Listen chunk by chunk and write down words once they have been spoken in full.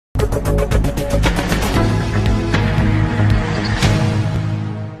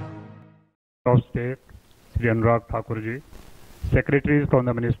of State, Sri Anurag Thakurji, secretaries from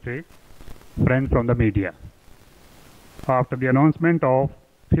the ministry, friends from the media. After the announcement of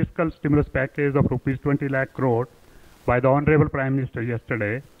fiscal stimulus package of rupees 20 lakh crore by the Honorable Prime Minister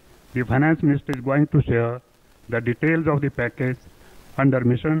yesterday, the Finance Minister is going to share the details of the package under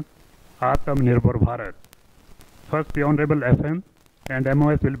mission Atmanirbhar Bharat. First, the Honorable FM and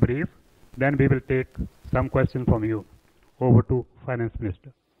MOS will brief, then we will take some questions from you. Over to Finance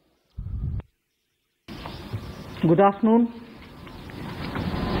Minister. Good afternoon.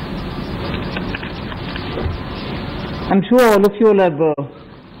 I'm sure all of you will have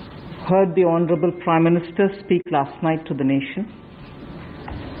heard the Honorable Prime Minister speak last night to the nation.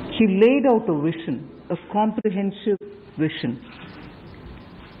 He laid out a vision, a comprehensive vision.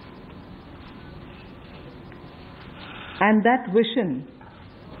 And that vision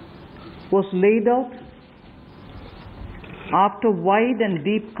was laid out after wide and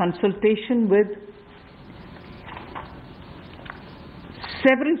deep consultation with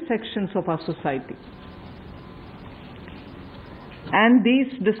several sections of our society. And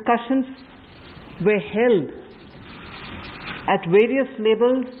these discussions were held at various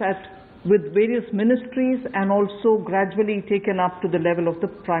levels, with various ministries, and also gradually taken up to the level of the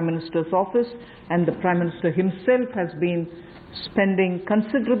Prime Minister's office, and the Prime Minister himself has been spending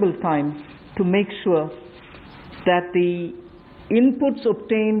considerable time to make sure that the inputs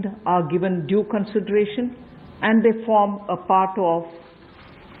obtained are given due consideration and they form a part of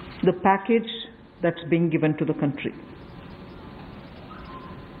the package that's being given to the country.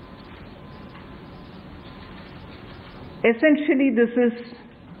 Essentially, this is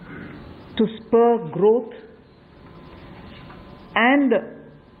to spur growth and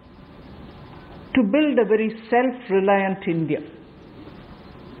to build a very self-reliant India.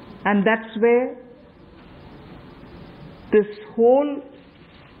 And that's where this whole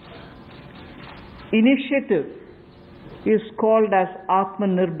initiative is called as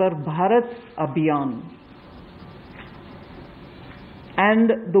Atmanirbhar Bharat Abhiyan.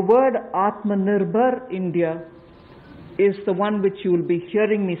 And the word Atmanirbhar India is the one which you will be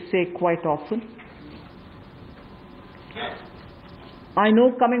hearing me say quite often. I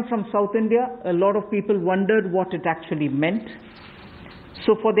know, coming from South India, a lot of people wondered what it actually meant.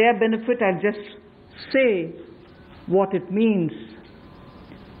 So for their benefit, I'll just say what it means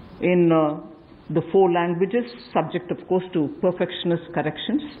in the four languages, subject of course to perfectionist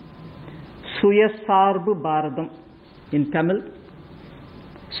corrections. Suya Sarbu Bharadam in Tamil,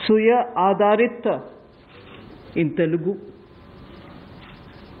 Suya Adharita in Telugu,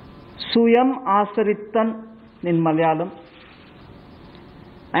 Suyam Asarittan in Malayalam,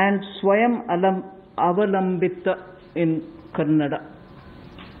 and Swayam Avalambita in Kannada.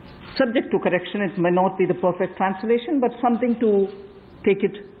 Subject to correction, it may not be the perfect translation, but something to take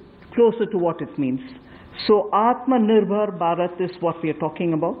it closer to what it means. So Atmanirbhar Bharat is what we are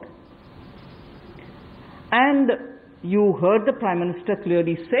talking about. And you heard the Prime Minister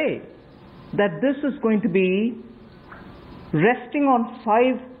clearly say that this is going to be resting on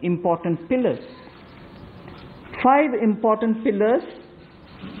 5 important pillars. 5 important pillars: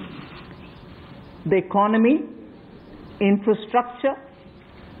 the economy, infrastructure,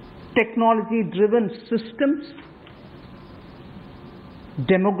 technology-driven systems,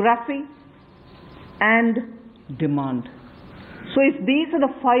 demography, and demand. So if these are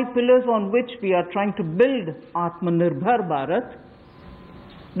the 5 pillars on which we are trying to build Atmanirbhar Bharat,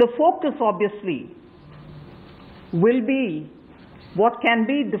 the focus obviously will be what can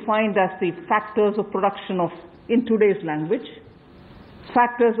be defined as the factors of production in today's language.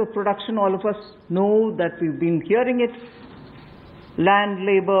 Factors of production, all of us know that we've been hearing it: land,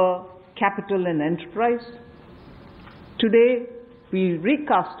 labor, capital, and enterprise. Today we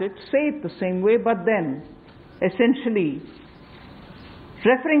recast it, say it the same way, but then essentially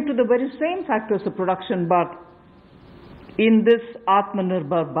referring to the very same factors of production, but in this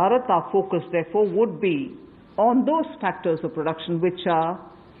Atmanirbhar Bharat, our focus therefore would be on those factors of production which are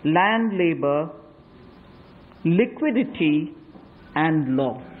land, labor, liquidity, and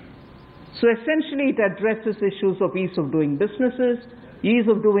law. So essentially it addresses issues of ease of doing businesses, ease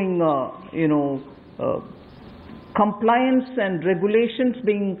of doing compliance and regulations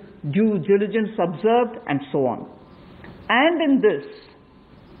being due diligence observed, and so on. And in this,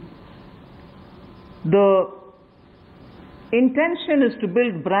 the intention is to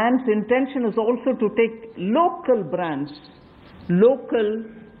build brands. Intention is also to take local brands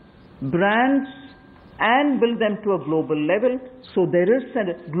and build them to a global level. So there is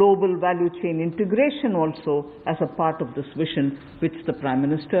a global value chain integration also as a part of this vision which the Prime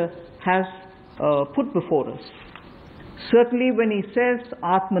Minister has put before us. Certainly when he says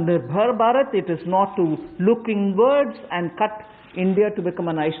Atmanirbhar Bharat, it is not to look inwards and cut India to become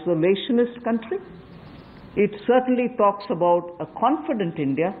an isolationist country. It certainly talks about a confident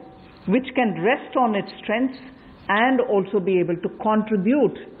India which can rest on its strengths and also be able to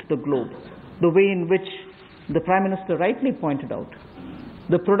contribute to the globe, the way in which the Prime Minister rightly pointed out.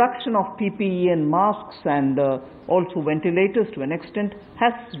 The production of PPE and masks and also ventilators to an extent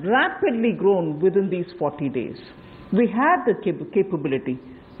has rapidly grown within these 40 days. We have the capability,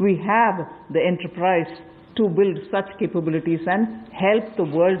 we have the enterprise to build such capabilities and help the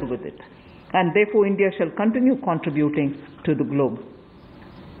world with it. And therefore India shall continue contributing to the globe.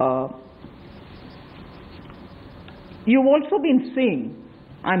 You've also been seeing,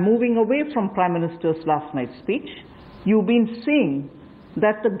 I'm moving away from Prime Minister's last night's speech, you've been seeing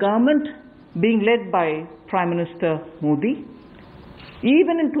that the government being led by Prime Minister Modi,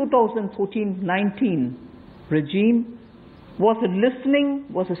 even in 2014-19 regime, was a listening,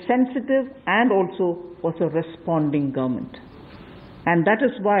 was a sensitive and also was a responding government. And that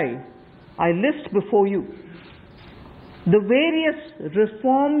is why I list before you the various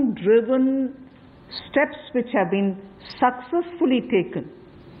reform-driven steps which have been successfully taken.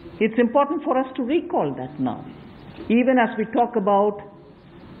 It's important for us to recall that now. Even as we talk about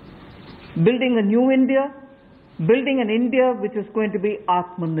building a new India, building an India which is going to be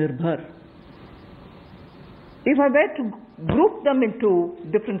Atmanirbhar. If I were to group them into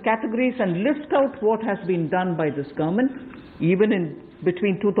different categories and list out what has been done by this government, even in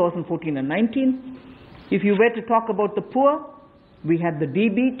between 2014 and 19, if you were to talk about the poor, we had the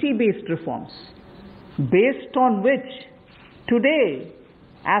DBT-based reforms, based on which today,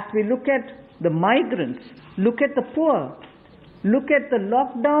 as we look at the migrants, look at the poor, look at the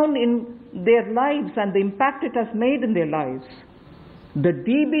lockdown in their lives and the impact it has made in their lives, the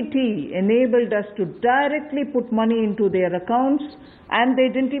DBT enabled us to directly put money into their accounts, and they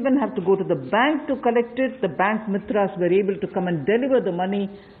didn't even have to go to the bank to collect it. The bank mitras were able to come and deliver the money,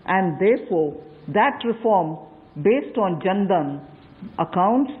 and therefore that reform based on Jan Dhan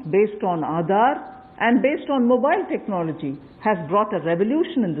accounts, based on Aadhaar and based on mobile technology has brought a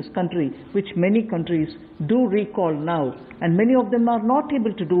revolution in this country which many countries do recall now, and many of them are not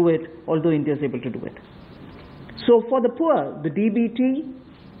able to do it, although India is able to do it. So for the poor, the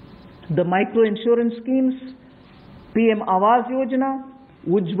DBT, the micro insurance schemes, PM Awas Yojana,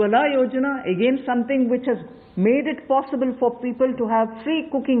 Ujjwala Yojana, again something which has made it possible for people to have free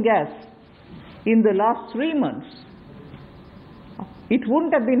cooking gas in the last 3 months. It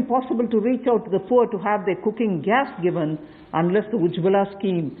wouldn't have been possible to reach out to the poor to have their cooking gas given unless the Ujjwala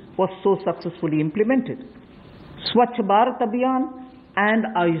scheme was so successfully implemented. Swachh Bharat Abhiyan and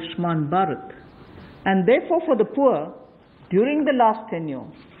Ayushman Bharat. And therefore for the poor, during the last tenure,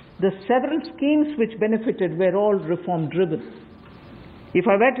 the several schemes which benefited were all reform driven. If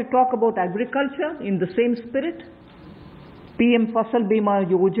I were to talk about agriculture in the same spirit, PM Fasal Bima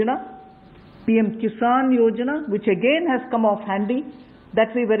Yojana, PM Kisan Yojana, which again has come off handy, that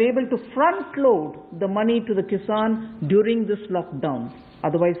we were able to front load the money to the Kisan during this lockdown.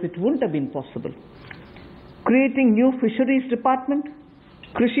 Otherwise it wouldn't have been possible. Creating new fisheries department,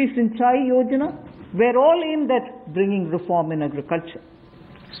 Krishi Sinchai Yojana, were all aimed at bringing reform in agriculture.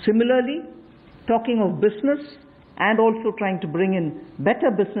 Similarly, talking of business and also trying to bring in better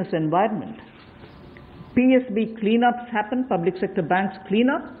business environment. PSB cleanups happen, public sector banks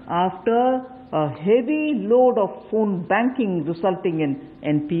cleanup, after a heavy load of phone banking resulting in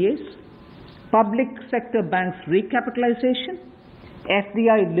NPAs. Public sector banks recapitalization,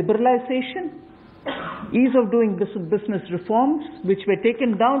 FDI liberalization, ease of doing business reforms, which were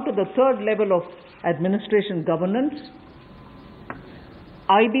taken down to the third level of administration governance,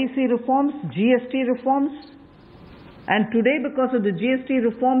 IBC reforms, GST reforms, and today because of the GST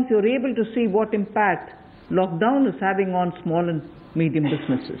reforms you're able to see what impact lockdown is having on small and medium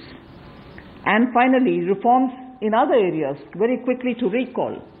businesses. And finally, reforms in other areas, very quickly to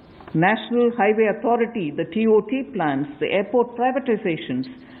recall. National Highway Authority, the TOT plans, the airport privatizations,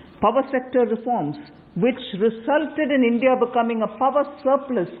 power sector reforms, which resulted in India becoming a power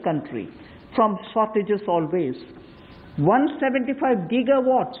surplus country from shortages always. 175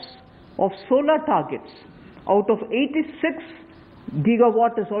 gigawatts of solar targets out of 86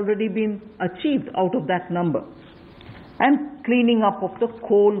 gigawatt has already been achieved out of that number. And cleaning up of the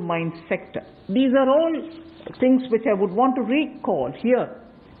coal mine sector. These are all things which I would want to recall here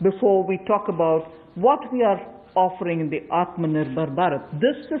before we talk about what we are offering in the Atmanirbhar Bharat.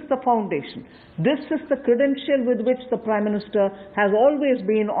 This is the foundation. This is the credential with which the Prime Minister has always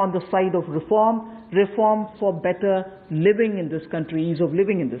been on the side of reform, reform for better living in this country, ease of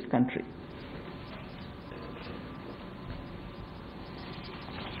living in this country.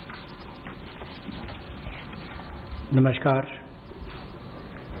 नमस्कार।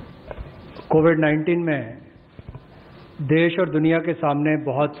 कोविड-19 में देश और दुनिया के सामने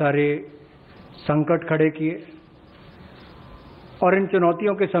बहुत सारे संकट खड़े किए और इन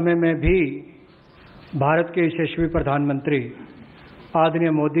चुनौतियों के समय में भी भारत के यशस्वी प्रधानमंत्री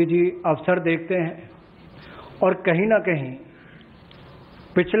आदरणीय मोदी जी अवसर देखते हैं और कहीं ना कहीं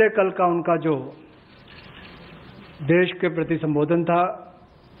पिछले कल का उनका जो देश के प्रति संबोधन था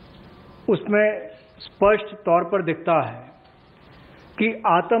उसमें स्पष्ट तौर पर दिखता है कि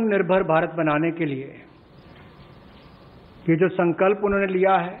आत्मनिर्भर भारत बनाने के लिए ये जो संकल्प उन्होंने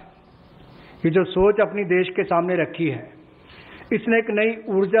लिया है, ये जो सोच अपनी देश के सामने रखी है, इसने एक नई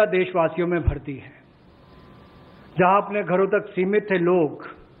ऊर्जा देशवासियों में भर दी है। जहां अपने घरों तक सीमित थे लोग,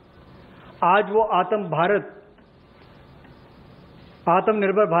 आज वो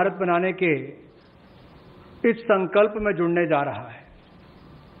आत्मनिर्भर भारत बनाने के इस संकल्प में जुड़ने जा रहा है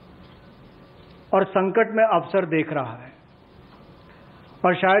और संकट में अवसर देख रहा है।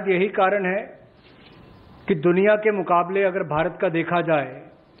 और शायद यही कारण है कि दुनिया के मुकाबले अगर भारत का देखा जाए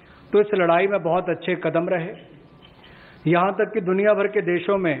तो इस लड़ाई में बहुत अच्छे कदम रहे। यहाँ तक कि दुनिया भर के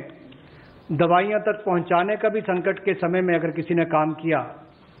देशों में दवाइयाँ तक पहुँचाने का भी संकट के समय में अगर किसी ने काम किया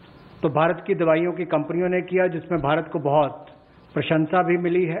तो भारत की दवाइयों की कंपनियों ने किया, जिसमें भारत को बहुत प्रशंसा भी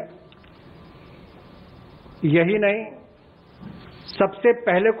मिली है। यही नहीं, सबसे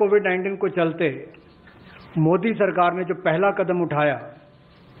पहले कोविड-19 को चलते मोदी सरकार ने जो पहला कदम उठाया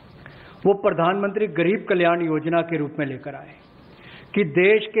वो प्रधानमंत्री गरीब कल्याण योजना के रूप में लेकर आए कि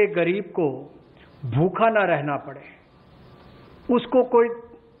देश के गरीब को भूखा ना रहना पड़े, उसको कोई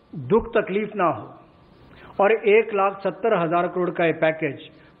दुख तकलीफ ना हो। और 1,70,000 करोड़ का ये पैकेज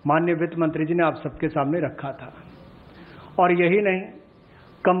माननीय वित्त मंत्री जी ने आप सबके सामने रखा था। और यही नहीं,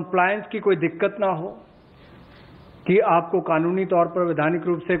 कंप्लायंस की कोई दिक्कत ना हो कि आपको कानूनी तौर पर वैधानिक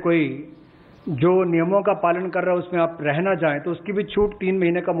रूप से कोई जो नियमों का पालन कर रहा है उसमें आप रह ना जाएं, तो उसकी भी छूट 3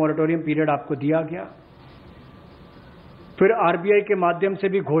 महीने का मोरेटोरियम पीरियड आपको दिया गया। फिर आरबीआई के माध्यम से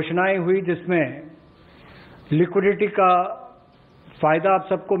भी घोषणाएं हुई जिसमें लिक्विडिटी का फायदा आप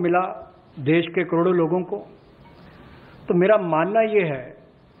सबको मिला, देश के करोड़ों लोगों को। तो मेरा मानना यह है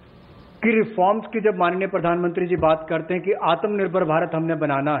कि रिफॉर्म्स की जब माननीय प्रधानमंत्री जी बात करते हैं कि आत्मनिर्भर भारत हमने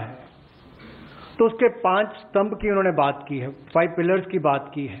बनाना है, तो उसके 5 स्तंभ की उन्होंने बात की है, 5 पिलर्स की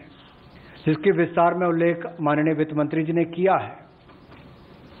बात की है, जिसकी विस्तार में उल्लेख माननीय वित्त मंत्री जी ने किया है।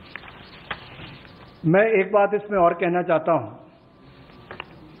 मैं एक बात इसमें और कहना चाहता हूं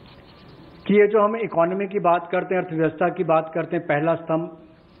कि ये जो हम इकोनॉमी की बात करते हैं, अर्थव्यवस्था की बात करते हैं, पहला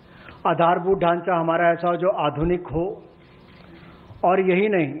स्तंभ आधारभूत ढांचा हमारा ऐसा हो जो आधुनिक हो। और यही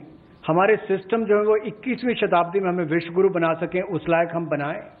नहीं, हमारे सिस्टम जो है वो 21वीं शताब्दी में हमें विश्व गुरु बना सकें, उस लायक हम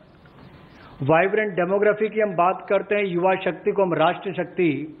बनाएं। वाइब्रेंट डेमोग्राफी की हम बात करते हैं, युवा शक्ति को हम राष्ट्र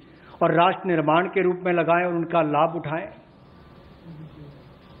शक्ति और राष्ट्र निर्माण के रूप में लगाएं और उनका लाभ उठाएं।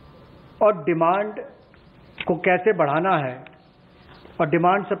 और डिमांड को कैसे बढ़ाना है और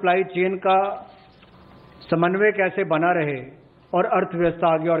डिमांड सप्लाई चेन का समन्वय कैसे बना रहे और अर्थव्यवस्था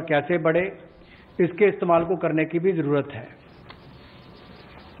आगे और कैसे बढ़े, इसके इस्तेमाल को करने की भी जरूरत है।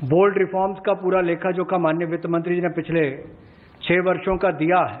 बोल्ड रिफॉर्म्स का पूरा लेखा जोखा माननीय वित्त मंत्री जी ने पिछले 6 वर्षों का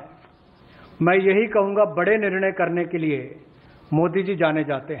दिया है। मैं यही कहूंगा, बड़े निर्णय करने के लिए मोदी जी जाने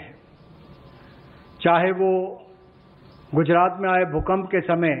जाते हैं। चाहे वो गुजरात में आए भूकंप के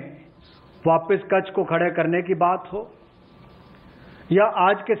समय वापस कच्छ को खड़े करने की बात हो, या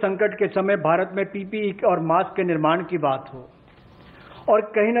आज के संकट के समय भारत में पीपीई और मास्क के निर्माण की बात हो। और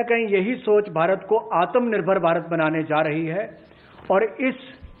कहीं ना कहीं यही सोच भारत को आत्मनिर्भर भारत बनाने जा रही है। और इस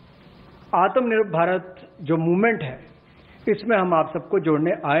आत्मनिर्भर भारत जो मूवमेंट है, इसमें हम आप सबको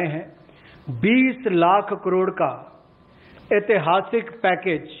जोड़ने आए हैं। 20 लाख करोड़ का ऐतिहासिक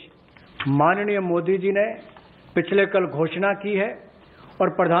पैकेज माननीय मोदी जी ने पिछले कल घोषणा की है और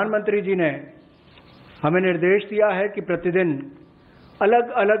प्रधानमंत्री जी ने हमें निर्देश दिया है कि प्रतिदिन अलग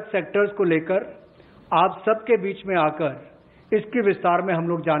अलग सेक्टर्स को लेकर आप सबके बीच में आकर इसकी विस्तार में हम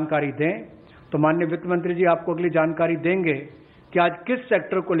लोग जानकारी दें। तो माननीय वित्त मंत्री जी आपको अगली जानकारी देंगे कि आज किस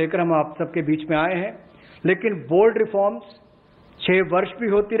सेक्टर को लेकर हम आप सबके बीच में आए हैं। लेकिन बोल्ड रिफॉर्म्स 6 वर्ष भी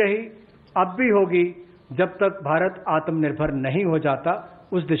होती रही, अब भी होगी, जब तक भारत आत्मनिर्भर नहीं हो जाता,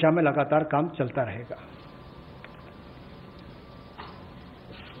 उस दिशा में लगातार काम चलता रहेगा।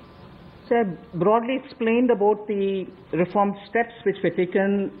 Sir, broadly explained about the reform steps which were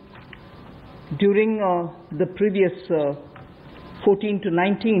taken during the previous 14 to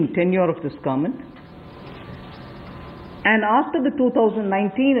 19 tenure of this government. And after the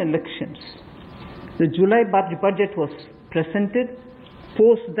 2019 elections, the July budget was presented.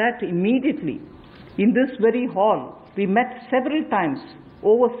 Post that, immediately, in this very hall, we met several times,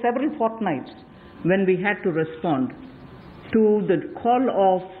 over several fortnights, when we had to respond to the call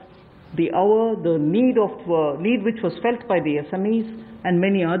of the hour, the need which was felt by the SMEs and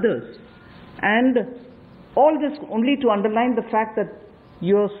many others. And all this only to underline the fact that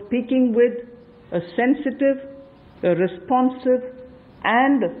you're speaking with a sensitive, a responsive,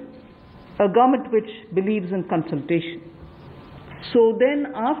 and a government which believes in consultation. So then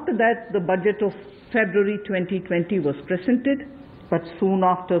after that, the budget of February 2020 was presented, but soon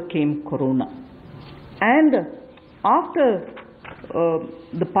after came Corona. And after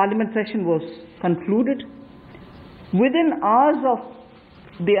the parliament session was concluded, within hours of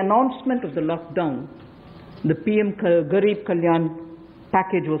the announcement of the lockdown, the PM Garib Kalyan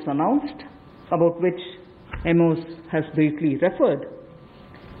package was announced, about which Amos has briefly referred.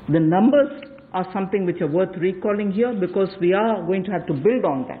 The numbers are something which are worth recalling here, because we are going to have to build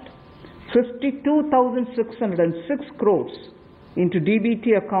on that. 52,606 crores into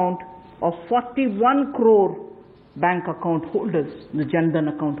DBT account of 41 crore bank account holders, the Jan Dhan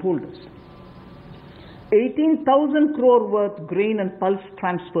account holders. 18,000 crore worth grain and pulse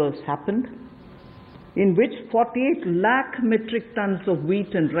transfers happened, in which 48 lakh metric tons of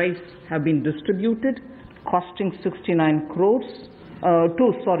wheat and rice have been distributed, costing 69 crores,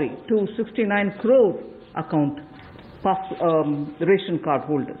 to 69 crore account ration card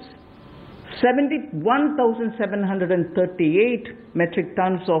holders. 71,738 metric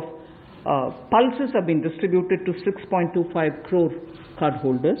tons of pulses have been distributed to 6.25 crore card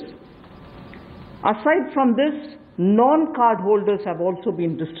holders. Aside from this, non-card holders have also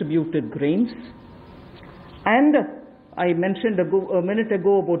been distributed grains. And I mentioned a minute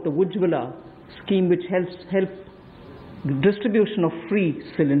ago about the Ujjwala scheme, which helps distribution of free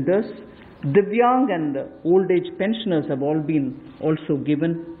cylinders. Divyang and old age pensioners have all been also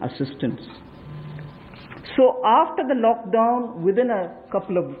given assistance. So after the lockdown, within a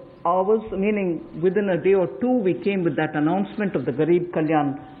couple of hours, meaning within a day or two, we came with that announcement of the Garib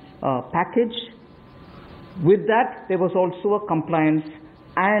Kalyan package. With that, there was also a compliance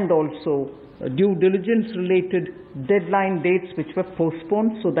and also due diligence related deadline dates which were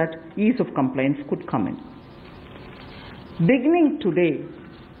postponed so that ease of compliance could come in. Beginning today,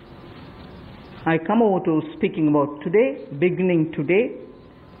 I come over to speaking about today. Beginning today,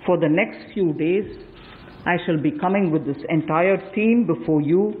 for the next few days, I shall be coming with this entire team before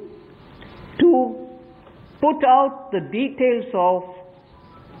you to put out the details of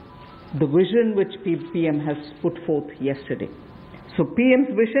the vision which PM has put forth yesterday. So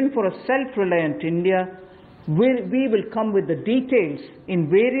PM's vision for a self-reliant India, we will come with the details in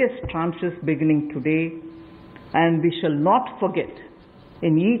various tranches beginning today, and we shall not forget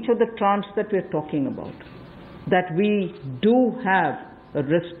in each of the tranches that we are talking about that we do have a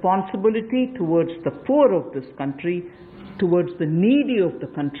responsibility towards the poor of this country, towards the needy of the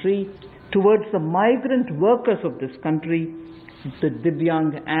country, towards the migrant workers of this country, the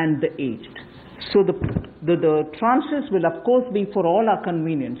Divyang and the aged. So the tranches will of course be for all our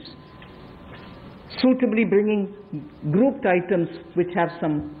convenience, suitably bringing grouped items which have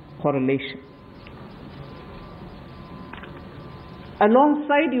some correlation.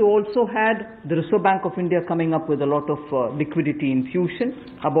 Alongside, you also had the Reserve Bank of India coming up with a lot of liquidity infusion,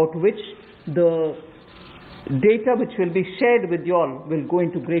 about which the data which will be shared with you all will go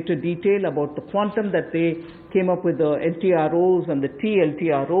into greater detail about the quantum that they came up with, the LTROs and the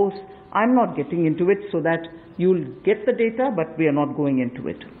TLTROs. I'm not getting into it so that you'll get the data, but we are not going into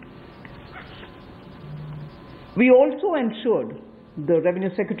it. We also ensured, the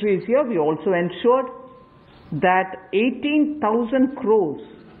Revenue Secretary is here, we also ensured that 18,000 crores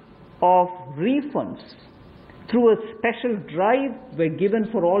of refunds through a special drive were given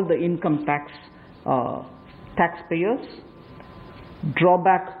for all the income taxpayers.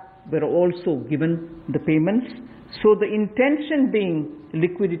 Drawback were also given the payments. So the intention being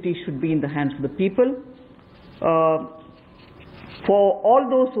liquidity should be in the hands of the people. For all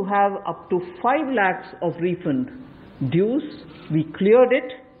those who have up to 5 lakhs of refund dues, we cleared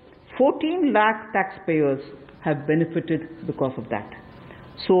it. 14 lakh taxpayers have benefited because of that.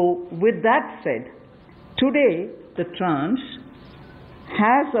 So with that said, today the tranche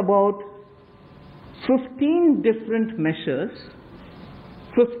has about 15 different measures,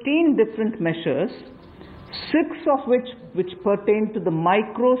 6 of which pertain to the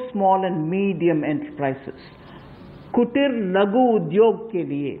micro, small and medium enterprises. Kutir Lagu Udyog ke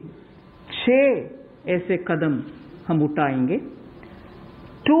liye 6 ऐसे कदम हम उठाएंगे।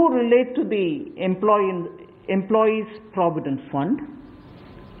 2 relate to the employees provident fund,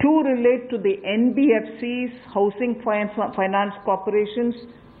 2 relate to the NBFCs, housing finance corporations,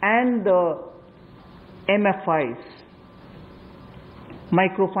 and the MFIs,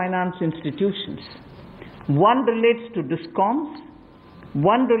 microfinance institutions. 1 relates to DISCOMs,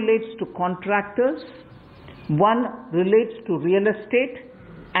 1 relates to contractors, 1 relates to real estate,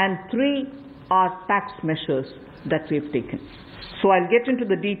 and 3 are tax measures that we have taken. So I'll get into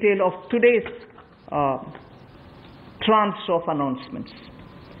the detail of today's tranche of announcements.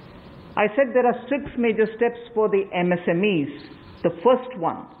 I said there are 6 major steps for the MSMEs. The first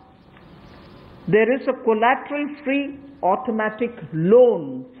one, there is a collateral-free automatic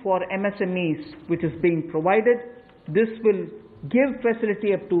loan for MSMEs which is being provided. This will give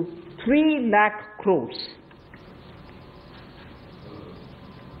facility up to 3 lakh crores.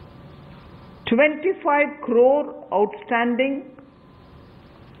 25 crore outstanding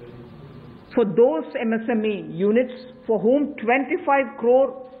for those MSME units for whom 25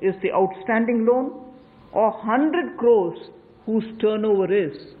 crore is the outstanding loan, or 100 crores whose turnover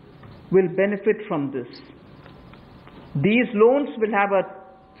will benefit from this. These loans will have a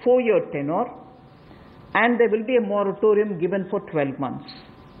 4-year tenure, and there will be a moratorium given for 12 months.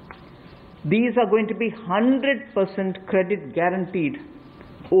 These are going to be 100% credit guaranteed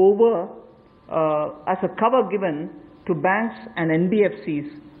over as a cover given to banks and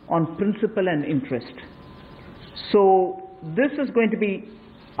NBFCs on principal and interest. So this is going to be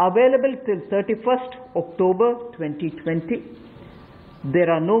available till 31st October 2020.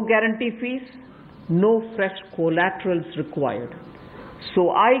 There are no guarantee fees, no fresh collaterals required.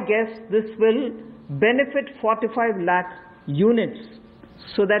 So I guess this will benefit 45 lakh units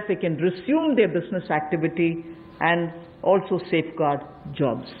so that they can resume their business activity and also safeguard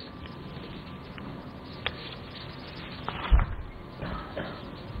jobs.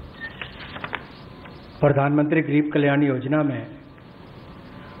 प्रधानमंत्री गरीब कल्याण योजना में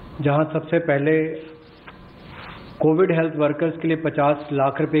जहां सबसे पहले Covid health workers के लिए 50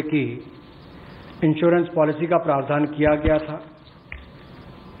 लाख रुपए की इंश्योरेंस पॉलिसी का प्रावधान किया गया था,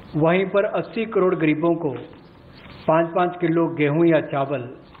 वहीं पर 80 करोड़ गरीबों को 5-5 किलो गेहूं या चावल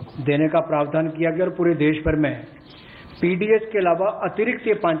देने का प्रावधान किया गया और पूरे देश भर में पीडीएस के अलावा अतिरिक्त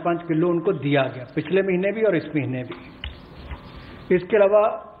ये 5-5 किलो उनको दिया गया, पिछले महीने भी और इस महीने भी। इसके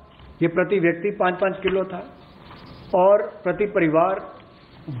अलावा ये प्रति व्यक्ति 5-5 किलो था और प्रति परिवार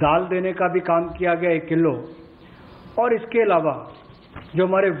दाल देने का भी काम किया गया 1 किलो। और इसके अलावा जो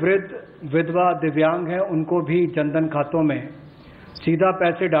हमारे वृद्ध, विधवा, दिव्यांग हैं उनको भी जनधन खातों में सीधा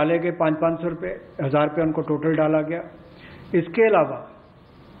पैसे डाले गए, 500-500 रुपये, 1000 रुपये उनको टोटल डाला गया। इसके अलावा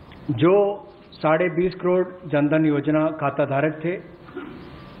जो 20.5 करोड़ जनधन योजना खाता धारक थे,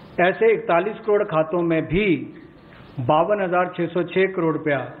 ऐसे 41 करोड़ खातों में भी 52,606 करोड़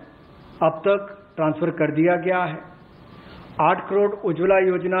रुपया अब तक ट्रांसफर कर दिया गया है। 8 करोड़ उज्ज्वला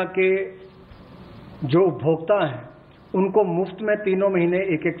योजना के जो उपभोक्ता हैं उनको मुफ्त में 3 महीने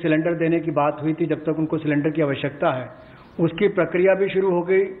 1-1 सिलेंडर देने की बात हुई थी, जब तक उनको सिलेंडर की आवश्यकता है। उसकी प्रक्रिया भी शुरू हो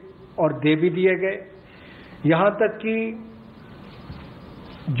गई और दे भी दिए गए। यहां तक कि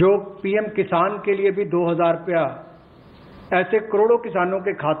जो पीएम किसान के लिए भी 2,000 रुपया ऐसे करोड़ों किसानों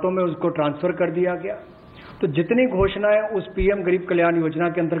के खातों में उसको ट्रांसफर कर दिया गया। तो जितनी घोषणाएं उस पीएम गरीब कल्याण योजना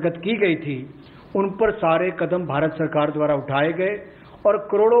के अंतर्गत की गई थी, उन पर सारे कदम भारत सरकार द्वारा उठाए गए और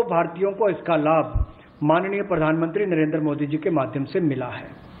करोड़ों भारतीयों को इसका लाभ माननीय प्रधानमंत्री नरेंद्र मोदी जी के माध्यम से मिला है।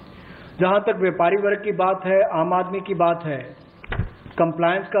 जहां तक व्यापारी वर्ग की बात है, आम आदमी की बात है,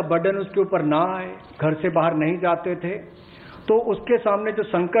 कंप्लायंस का बर्डन उसके ऊपर ना आए, घर से बाहर नहीं जाते थे, तो उसके सामने जो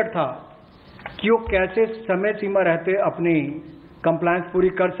संकट था कि वो कैसे समय सीमा रहते अपनी कंप्लायंस पूरी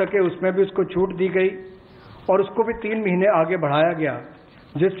कर सके, उसमें भी उसको छूट दी गई और उसको भी 3 महीने आगे बढ़ाया गया,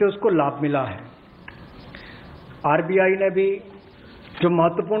 जिससे उसको लाभ मिला है। आरबीआई ने भी जो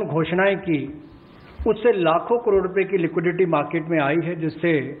महत्वपूर्ण घोषणाएं की, उससे लाखों करोड़ रुपए की लिक्विडिटी मार्केट में आई है,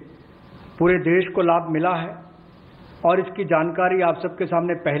 जिससे पूरे देश को लाभ मिला है और इसकी जानकारी आप सबके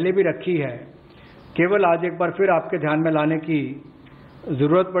सामने पहले भी रखी है। केवल आज एक बार फिर आपके ध्यान में लाने की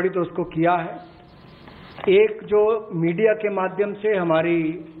जरूरत पड़ी तो उसको किया है। एक जो मीडिया के माध्यम से हमारी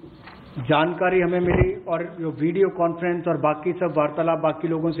जानकारी हमें मिली और जो वीडियो कॉन्फ्रेंस और बाकी सब वार्तालाप बाकी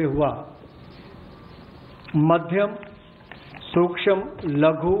लोगों से हुआ, मध्यम, सूक्ष्म,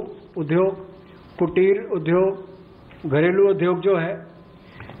 लघु उद्योग, कुटीर उद्योग, घरेलू उद्योग जो है,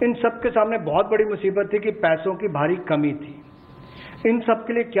 इन सब के सामने बहुत बड़ी मुसीबत थी कि पैसों की भारी कमी थी। इन सब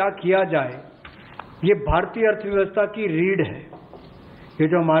के लिए क्या किया जाए, ये भारतीय अर्थव्यवस्था की रीढ़ है। ये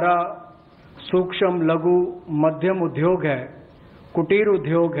जो हमारा सूक्ष्म, लघु, मध्यम उद्योग है, कुटीर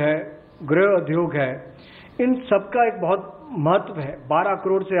उद्योग है, गृह उद्योग है, इन सबका एक बहुत महत्व है। 12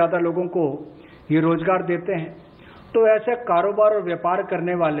 करोड़ से ज़्यादा लोगों को ये रोजगार देते हैं। तो ऐसे कारोबार और व्यापार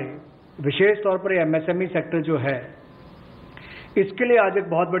करने वाले, विशेष तौर पर एमएसएमई सेक्टर जो है, इसके लिए आज एक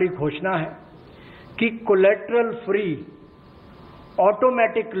बहुत बड़ी घोषणा है कि collateral free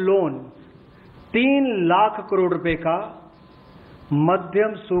automatic loan 3 lakh crore रुपए का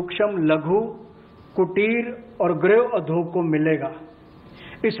मध्यम, सूक्ष्म, लघु, कुटीर और गृह उद्योग को मिलेगा।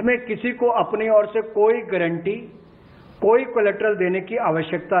 इसमें किसी को अपनी ओर से कोई गारंटी, कोई कोलेटरल देने की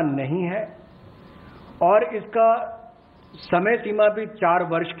आवश्यकता नहीं है और इसका समय सीमा भी 4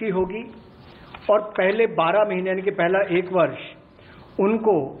 वर्ष की होगी और पहले 12 महीने यानी कि पहला 1 वर्ष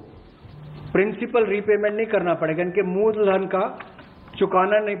उनको प्रिंसिपल रीपेमेंट नहीं करना पड़ेगा, इनके मूलधन का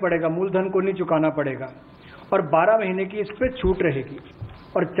चुकाना नहीं पड़ेगा, मूलधन को नहीं चुकाना पड़ेगा और 12 महीने की इस पर छूट रहेगी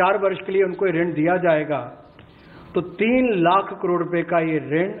और 4 वर्ष के लिए उनको ऋण दिया जाएगा। तो 3 लाख करोड़ रुपए का ये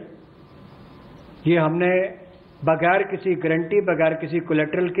ऋण, ये हमने बगैर किसी गारंटी, बगैर किसी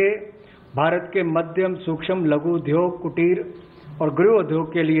कोलेटरल के भारत के मध्यम, सूक्ष्म, लघु उद्योग, कुटीर और गृह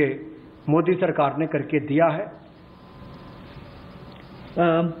उद्योग के लिए मोदी सरकार ने करके दिया है।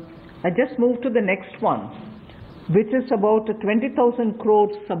 I just move to the next one, which is about a 20,000 crore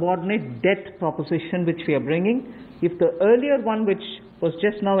subordinate debt proposition which we are bringing. If the earlier one, which was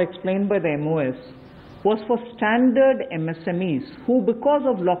just now explained by the MOS, was for standard MSMEs who, because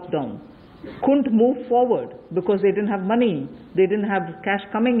of lockdown, couldn't move forward because they didn't have money, they didn't have cash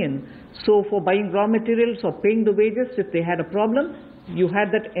coming in. So for buying raw materials or paying the wages, if they had a problem, you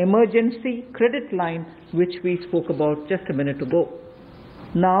had that emergency credit line which we spoke about just a minute ago.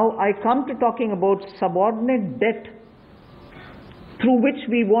 Now I come to talking about subordinate debt through which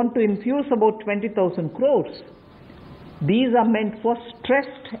we want to infuse about 20,000 crores. These are meant for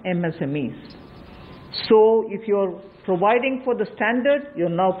stressed MSMEs. So if you're providing for the standard, you're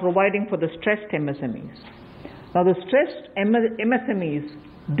now providing for the stressed MSMEs. Now the stressed MSMEs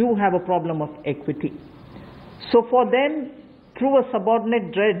do have a problem of equity. So for them, through a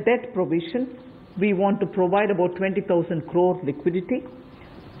subordinate debt provision, we want to provide about 20,000 crore liquidity.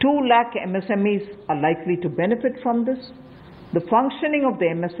 2 lakh MSMEs are likely to benefit from this. The functioning of the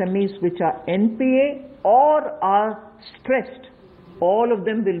MSMEs which are NPA or are stressed, all of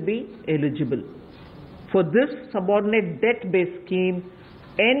them will be eligible. For this subordinate debt-based scheme,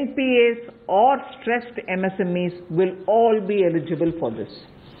 NPAs or stressed MSMEs will all be eligible for this.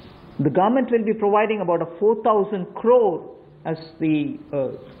 The government will be providing about a 4,000 crore as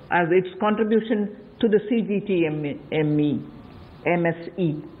its contribution to the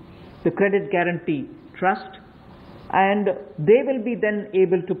MSE, the Credit Guarantee Trust, and they will be then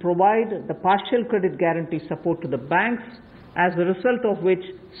able to provide the partial credit guarantee support to the banks, as a result of which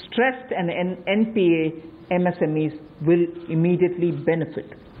stressed and NPA MSMEs will immediately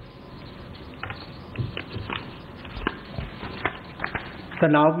benefit.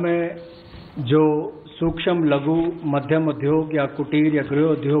 तनाव में जो सूक्ष्म, लघु, मध्यम उद्योग या कुटीर या गृह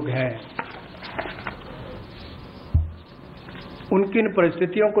उद्योग है, उनकी इन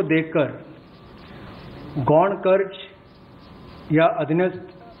परिस्थितियों को देखकर गौण कर्ज या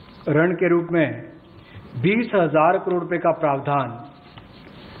अधीनस्थ ऋण के रूप में 20,000 करोड़ रुपए का प्रावधान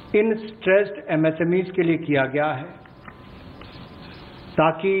इन स्ट्रेस्ड एमएसएमईज के लिए किया गया है,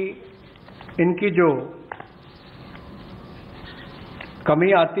 ताकि इनकी जो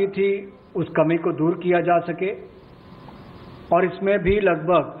कमी आती थी उस कमी को दूर किया जा सके। और इसमें भी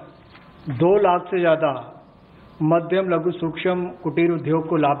लगभग 2 लाख से ज़्यादा मध्यम, लघु, सूक्ष्म, कुटीर उद्योग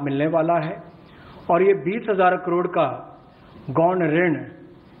को लाभ मिलने वाला है और ये 20,000 करोड़ का गौण ऋण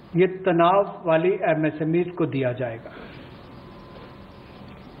ये तनाव वाली एमएसएमईज को दिया जाएगा।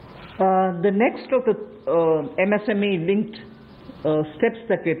 The next of the MSME linked steps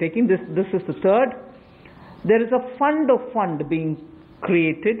that we are taking, this is the third. There is a fund being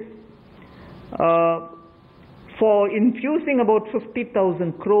created for infusing about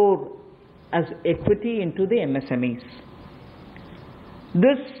 50,000 crore as equity into the MSMEs.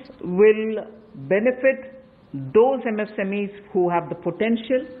 This will benefit those MSMEs who have the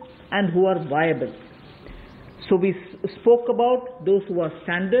potential and who are viable. So we spoke about those who are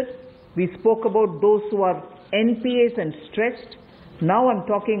standard, we spoke about those who are NPAs and stressed. Now I'm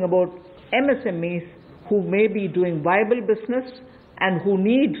talking about MSMEs who may be doing viable business and who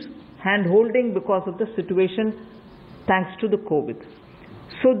need hand-holding because of the situation thanks to the COVID.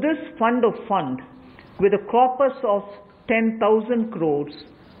 So this fund with a corpus of 10,000 crores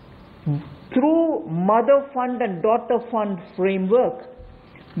through mother fund and daughter fund framework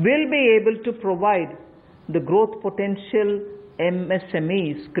will be able to provide the growth potential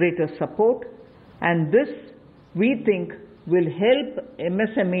MSMEs greater support, and this we think will help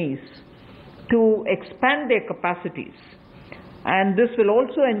MSMEs to expand their capacities, and this will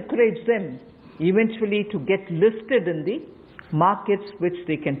also encourage them eventually to get listed in the markets which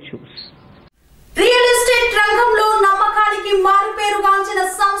they can choose. Real estate రంగంలో నమ్మకానికి మారుపేరుగాంచిన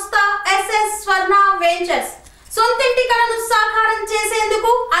సంస్థ SS స్వర్ణ ventures సొంతింటి కలను సాకారం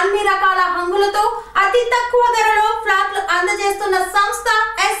చేసేందుకు అన్ని రకాల హంగులతో అతి తక్కువ ధరలో ఫ్లాట్లు అందజేస్తున్న సంస్థ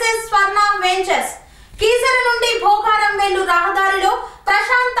ఎస్ఎస్ స్వర్ణ వెంచర్స్ కీసర నుండి భోగారం వెళ్ళు రహదారిలో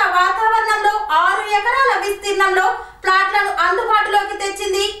ప్రశాంత వాతావరణంలో 6 ఎకరాల విస్తీర్ణంలో ఫ్లాట్లను అందుబాటులోకి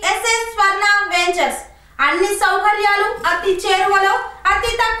తెచ్చింది ఎస్ఎస్ స్వర్ణ వెంచర్స్. అన్ని సౌకర్యాలు అతి చేరువలో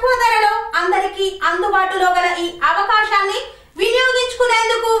అతి తక్కువ ధరలో అందరికీ అందుబాటులో గల ఈ అవకాశాన్ని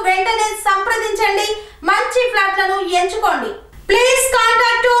వినియోగించుకునేందుకు వెంటనే సంప్రదించండి. మంచి ఫ్లాట్లను ఎంచుకోండి. ప్లీజ్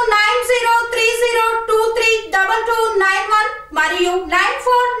కాంటాక్ట్ 9030232291 మరియు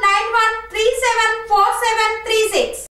 9491374736.